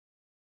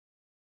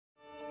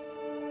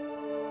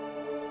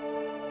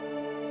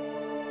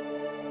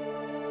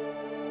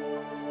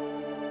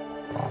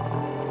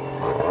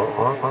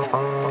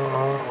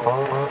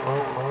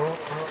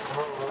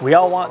We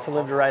all want to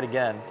live to ride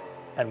again,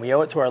 and we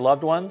owe it to our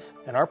loved ones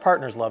and our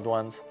partners' loved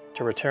ones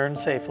to return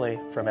safely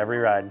from every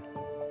ride.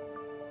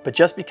 But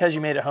just because you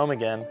made it home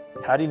again,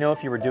 how do you know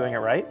if you were doing it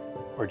right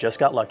or just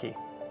got lucky?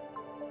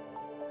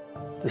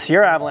 The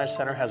Sierra Avalanche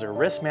Center has a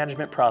risk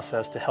management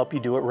process to help you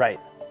do it right.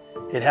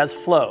 It has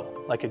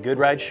flow, like a good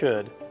ride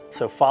should,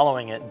 so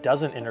following it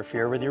doesn't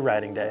interfere with your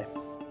riding day.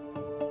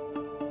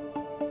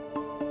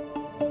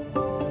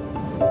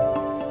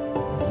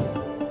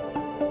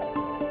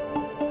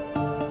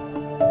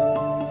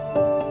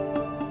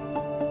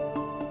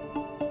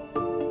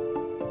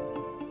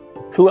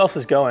 Who else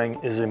is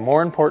going is a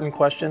more important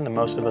question than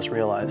most of us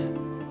realize.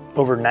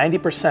 Over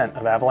 90%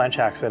 of avalanche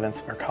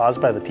accidents are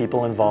caused by the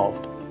people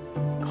involved.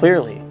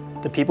 Clearly,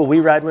 the people we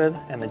ride with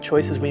and the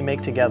choices we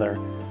make together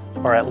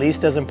are at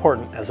least as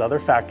important as other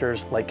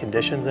factors like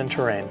conditions and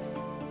terrain.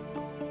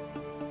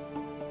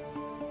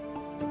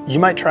 You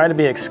might try to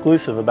be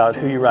exclusive about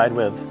who you ride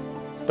with,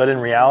 but in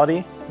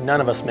reality,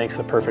 none of us makes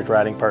the perfect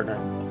riding partner.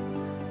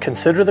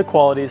 Consider the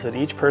qualities that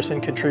each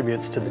person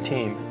contributes to the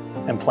team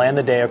and plan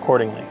the day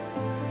accordingly.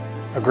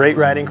 A great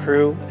riding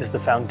crew is the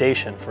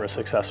foundation for a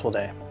successful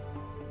day.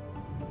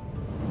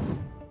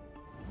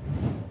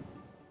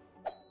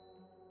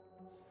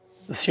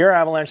 The Sierra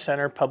Avalanche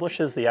Center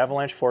publishes the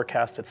avalanche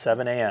forecast at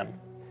 7 a.m.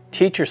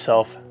 Teach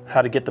yourself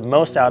how to get the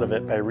most out of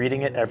it by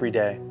reading it every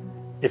day.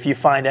 If you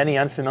find any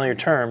unfamiliar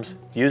terms,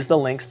 use the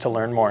links to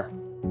learn more.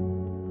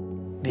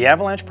 The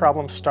avalanche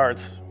problem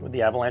starts with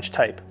the avalanche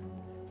type.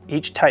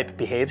 Each type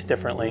behaves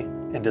differently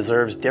and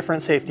deserves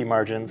different safety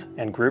margins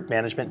and group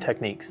management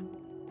techniques.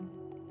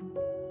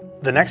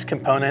 The next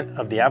component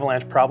of the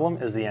avalanche problem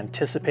is the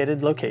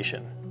anticipated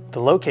location. The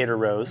locator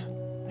rows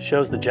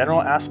shows the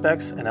general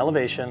aspects and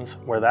elevations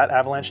where that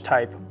avalanche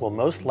type will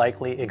most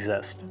likely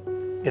exist.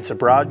 It's a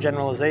broad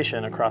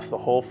generalization across the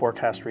whole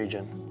forecast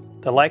region.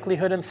 The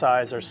likelihood and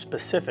size are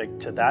specific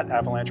to that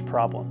avalanche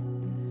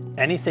problem.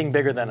 Anything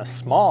bigger than a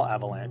small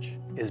avalanche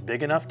is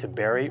big enough to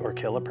bury or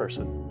kill a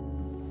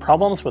person.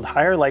 Problems with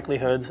higher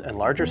likelihoods and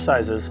larger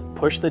sizes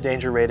push the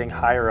danger rating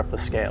higher up the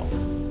scale.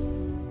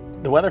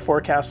 The weather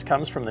forecast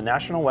comes from the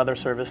National Weather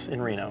Service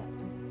in Reno.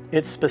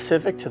 It's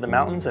specific to the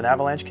mountains and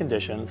avalanche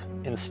conditions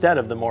instead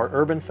of the more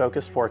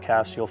urban-focused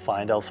forecasts you'll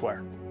find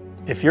elsewhere.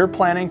 If you're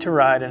planning to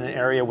ride in an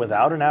area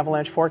without an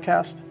avalanche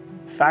forecast,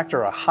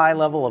 factor a high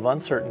level of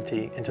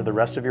uncertainty into the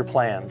rest of your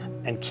plans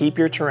and keep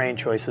your terrain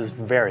choices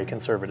very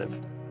conservative.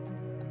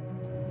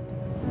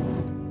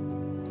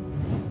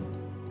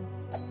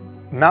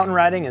 Mountain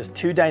riding is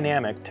too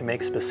dynamic to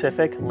make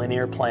specific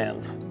linear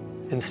plans.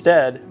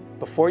 Instead,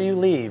 before you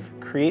leave,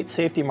 create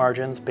safety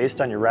margins based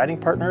on your riding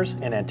partners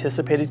and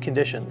anticipated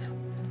conditions.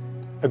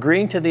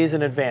 Agreeing to these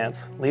in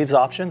advance leaves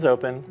options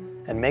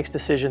open and makes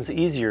decisions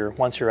easier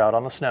once you're out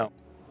on the snow.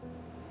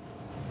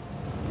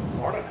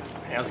 Morning.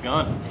 Hey, how's it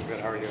going? Good,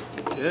 how are you?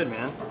 Good,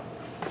 man.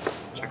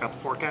 Check out the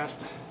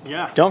forecast?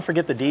 Yeah. Don't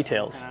forget the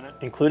details,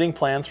 including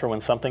plans for when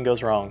something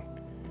goes wrong.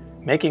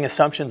 Making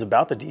assumptions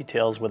about the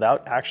details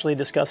without actually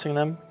discussing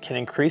them can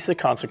increase the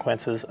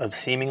consequences of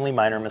seemingly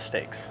minor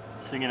mistakes.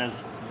 Seeing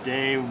as the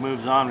day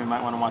moves on, we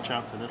might want to watch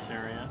out for this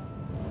area.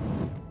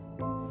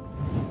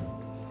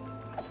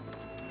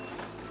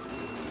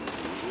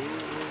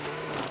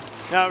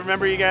 Now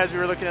remember you guys, we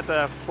were looking at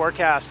the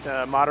forecast,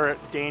 moderate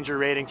danger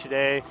rating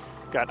today.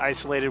 Got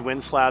isolated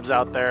wind slabs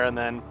out there and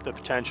then the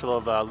potential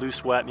of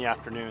loose wet in the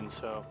afternoon.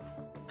 So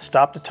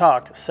stop to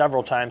talk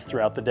several times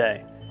throughout the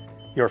day.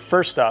 Your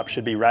first stop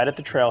should be right at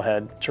the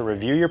trailhead to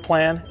review your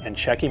plan and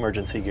check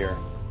emergency gear.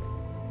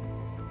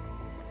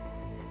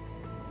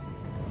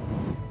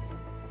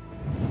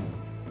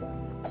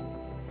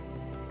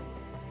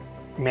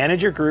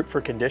 Manage your group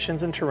for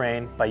conditions and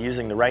terrain by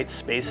using the right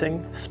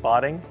spacing,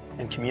 spotting,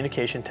 and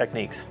communication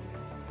techniques.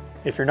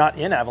 If you're not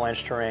in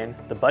avalanche terrain,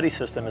 the buddy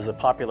system is a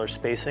popular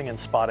spacing and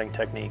spotting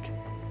technique.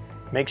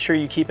 Make sure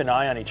you keep an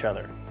eye on each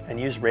other and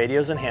use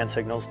radios and hand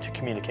signals to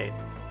communicate.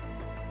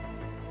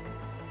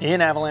 In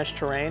avalanche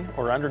terrain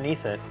or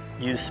underneath it,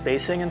 use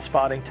spacing and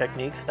spotting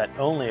techniques that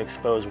only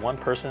expose one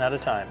person at a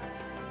time.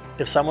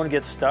 If someone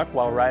gets stuck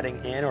while riding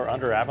in or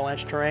under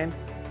avalanche terrain,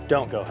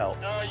 don't go help.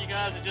 No, you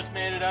guys have just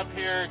made it up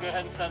here. Go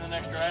ahead and send the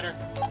next rider.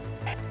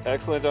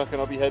 Excellent,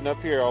 Duncan. I'll be heading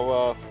up here.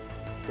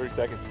 30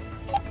 seconds.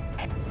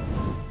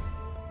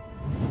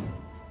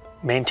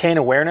 Maintain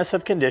awareness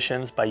of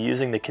conditions by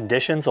using the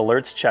Conditions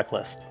Alerts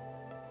checklist.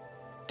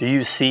 Do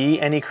you see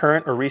any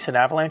current or recent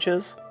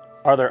avalanches?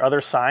 Are there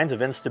other signs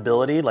of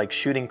instability like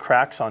shooting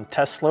cracks on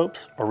test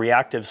slopes or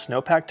reactive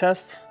snowpack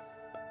tests?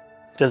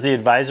 Does the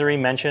advisory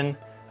mention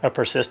a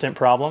persistent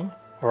problem,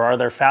 or are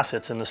there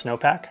facets in the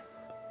snowpack?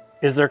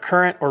 Is there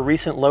current or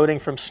recent loading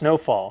from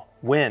snowfall,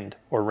 wind,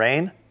 or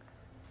rain?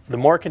 The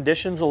more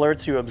conditions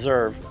alerts you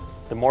observe,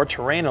 the more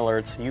terrain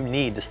alerts you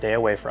need to stay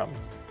away from.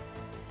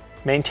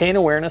 Maintain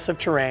awareness of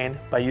terrain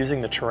by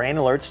using the Terrain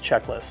Alerts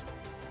checklist.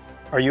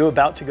 Are you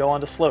about to go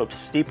onto slopes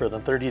steeper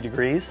than 30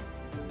 degrees?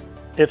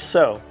 If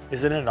so,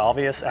 is it an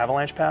obvious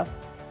avalanche path?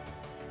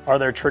 Are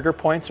there trigger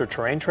points or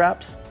terrain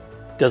traps?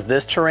 Does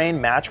this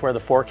terrain match where the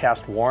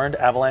forecast warned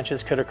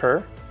avalanches could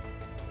occur?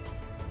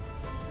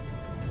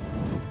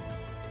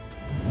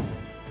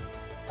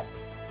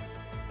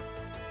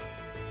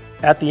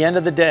 At the end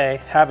of the day,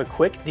 have a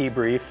quick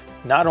debrief,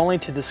 not only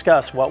to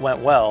discuss what went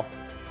well,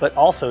 but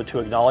also to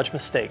acknowledge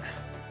mistakes.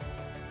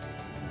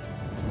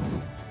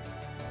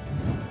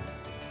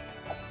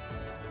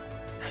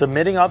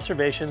 Submitting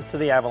observations to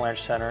the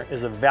Avalanche Center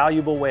is a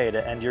valuable way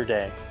to end your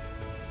day.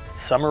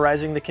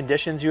 Summarizing the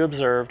conditions you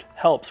observed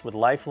helps with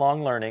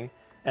lifelong learning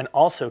and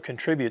also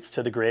contributes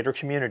to the greater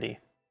community.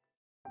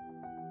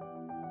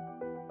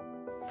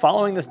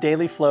 Following this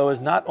daily flow is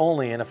not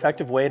only an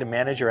effective way to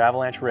manage your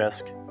avalanche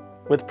risk.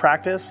 With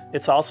practice,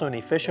 it's also an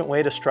efficient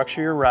way to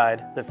structure your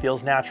ride that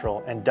feels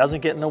natural and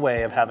doesn't get in the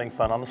way of having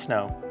fun on the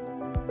snow.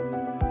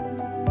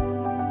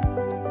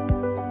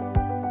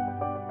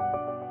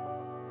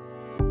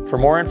 For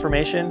more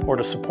information or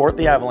to support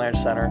the Avalanche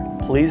Center,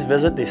 please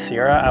visit the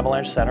Sierra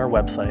Avalanche Center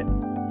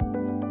website.